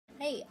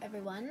Hey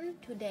everyone,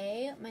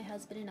 today my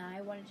husband and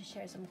I wanted to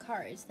share some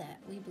cards that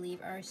we believe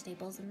are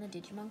staples in the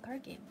Digimon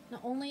card game.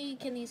 Not only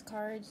can these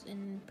cards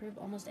improve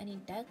almost any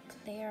deck,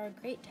 they are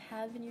great to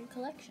have in your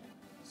collection.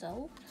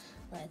 So,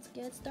 let's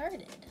get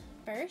started.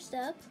 First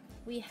up,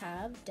 we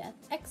have Death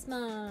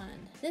Exmon.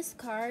 This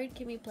card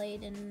can be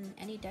played in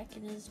any deck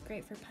and is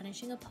great for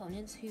punishing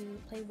opponents who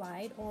play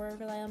wide or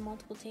rely on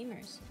multiple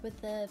tamers, with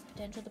the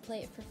potential to play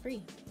it for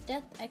free.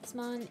 Death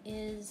Exmon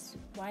is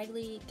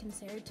widely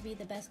considered to be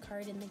the best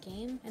card in the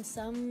game, and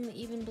some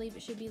even believe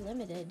it should be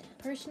limited.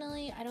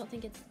 Personally, I don't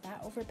think it's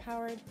that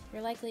overpowered.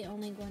 You're likely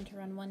only going to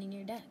run one in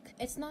your deck.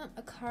 It's not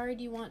a card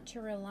you want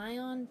to rely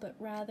on, but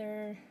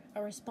rather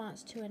a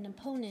response to an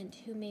opponent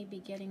who may be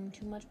getting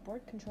too much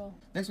board control.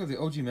 Next we have the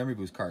OG Memory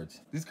Boost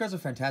cards. These cards are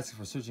fantastic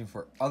for searching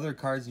for other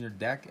cards in your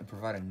deck and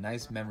provide a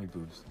nice memory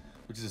boost,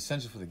 which is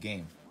essential for the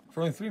game.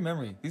 For only 3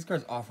 memory, these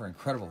cards offer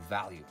incredible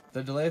value.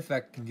 The delay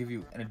effect can give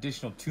you an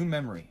additional 2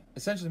 memory,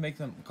 essentially make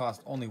them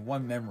cost only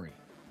 1 memory.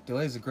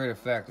 Delay is a great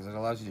effect as it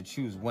allows you to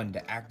choose when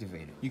to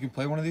activate it. You can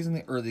play one of these in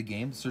the early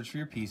game to search for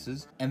your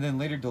pieces, and then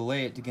later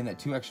delay it to gain that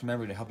 2 extra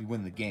memory to help you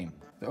win the game.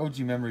 The OG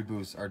Memory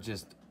Boosts are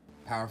just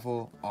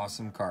powerful,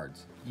 awesome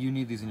cards. You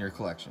need these in your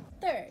collection.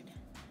 Third,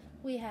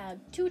 we have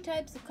 2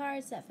 types of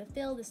cards that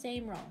fulfill the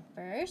same role.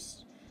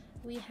 First,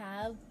 we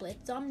have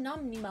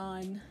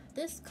Blitzomnomnimon.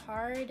 This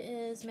card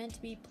is meant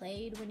to be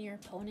played when your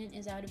opponent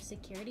is out of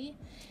security,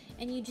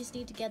 and you just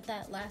need to get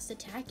that last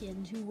attack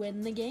in to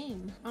win the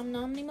game.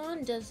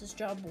 Omnomnimon does this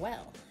job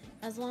well.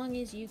 As long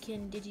as you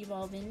can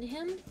Digivolve into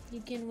him, you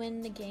can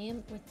win the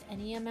game with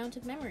any amount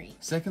of memory.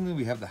 Secondly,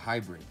 we have the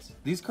hybrids.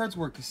 These cards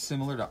work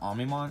similar to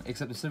Omnimon,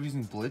 except instead of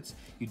using Blitz,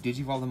 you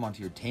Digivolve them onto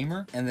your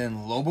Tamer, and then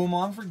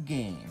Lobomon for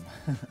game.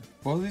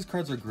 Both of these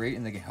cards are great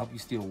and they can help you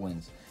steal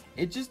wins.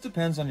 It just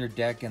depends on your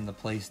deck and the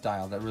play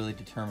style that really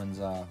determines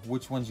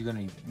which ones you're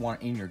going to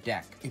want in your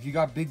deck. If you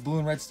got big blue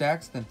and red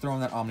stacks, then throw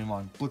in that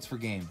Omnimon, Blitz for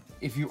game.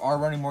 If you are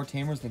running more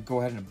Tamers, then go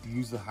ahead and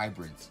abuse the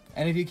hybrids.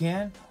 And if you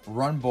can,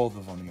 run both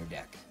of them in your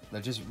deck. They're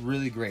just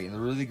really great.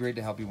 They're really great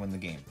to help you win the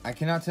game. I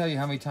cannot tell you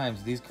how many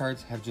times these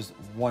cards have just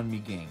won me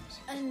games.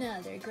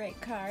 Another great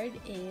card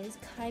is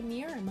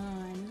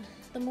Chimeramon.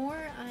 The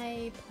more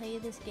I play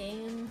this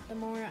game, the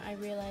more I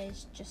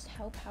realize just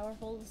how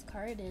powerful this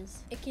card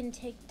is. It can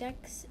take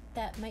decks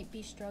that might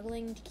be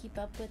struggling to keep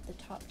up with the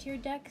top tier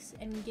decks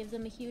and give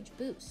them a huge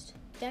boost.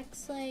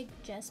 Decks like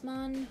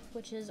Jesmon,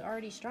 which is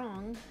already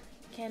strong,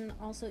 can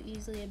also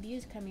easily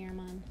abuse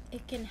Chimeramon.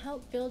 It can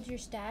help build your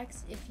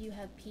stacks if you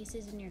have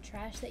pieces in your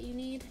trash that you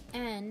need,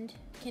 and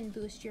can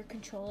boost your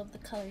control of the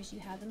colors you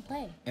have in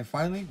play. And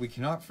finally, we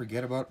cannot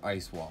forget about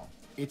Ice Wall.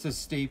 It's a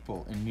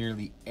staple in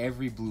nearly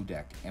every blue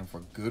deck, and for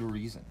good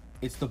reason.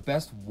 It's the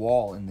best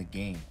wall in the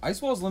game.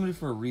 Ice Wall is limited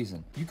for a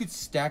reason. You could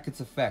stack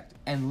its effect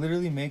and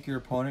literally make your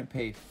opponent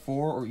pay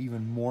 4 or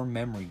even more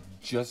memory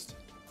just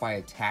by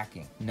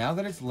attacking. Now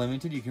that it's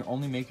limited, you can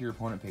only make your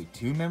opponent pay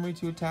 2 memory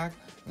to attack,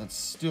 and that's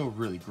still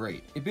really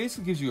great. It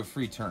basically gives you a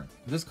free turn.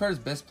 This card is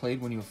best played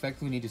when you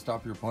effectively need to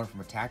stop your opponent from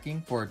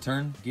attacking for a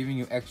turn, giving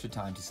you extra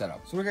time to set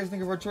up. So what do you guys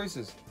think of our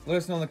choices? Let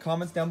us know in the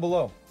comments down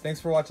below.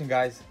 Thanks for watching,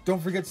 guys. Don't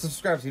forget to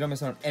subscribe so you don't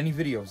miss out on any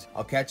videos.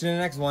 I'll catch you in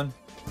the next one.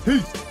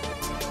 Peace!